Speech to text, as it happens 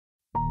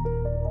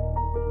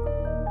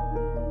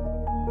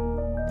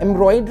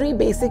Embroidery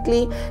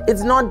basically,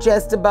 it's not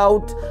just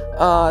about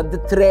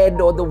the thread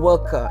or the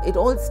worker. It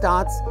all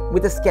starts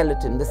with a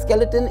skeleton. The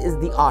skeleton is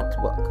the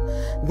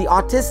artwork. The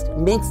artist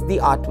makes the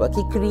artwork.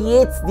 He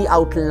creates the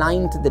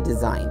outline to the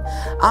design.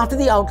 After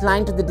the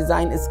outline to the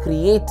design is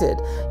created,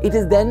 it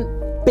is then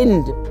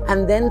pinned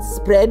and then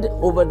spread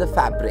over the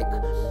fabric.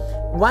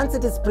 Once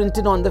it is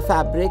printed on the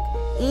fabric,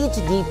 each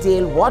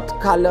detail, what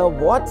color,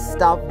 what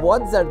stuff,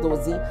 what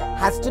zardozi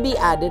has to be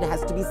added,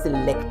 has to be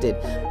selected.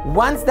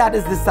 Once that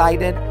is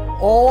decided,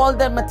 all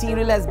the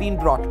material has been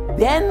brought.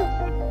 Then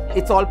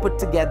it's all put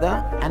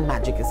together and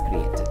magic is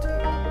created.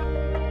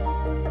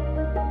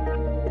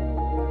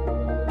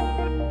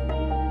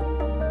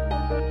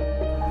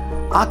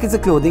 ARK is a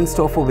clothing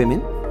store for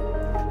women.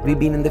 We've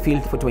been in the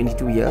field for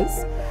 22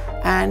 years.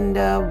 And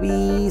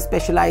we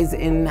specialize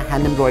in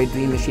hand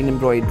embroidery, machine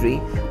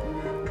embroidery.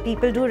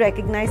 People do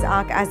recognize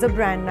ARK as a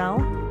brand now.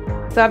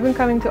 So I've been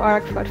coming to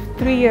ARK for about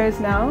 3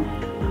 years now,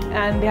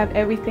 and they have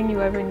everything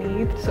you ever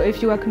need. So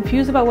if you are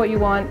confused about what you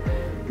want,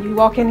 you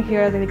walk in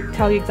here, they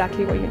tell you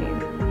exactly what you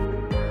need.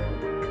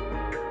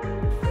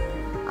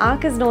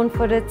 ARK is known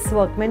for its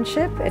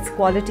workmanship, its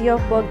quality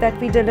of work that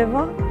we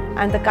deliver,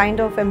 and the kind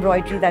of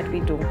embroidery that we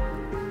do.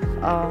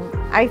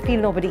 I feel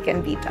nobody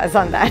can beat us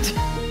on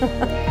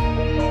that.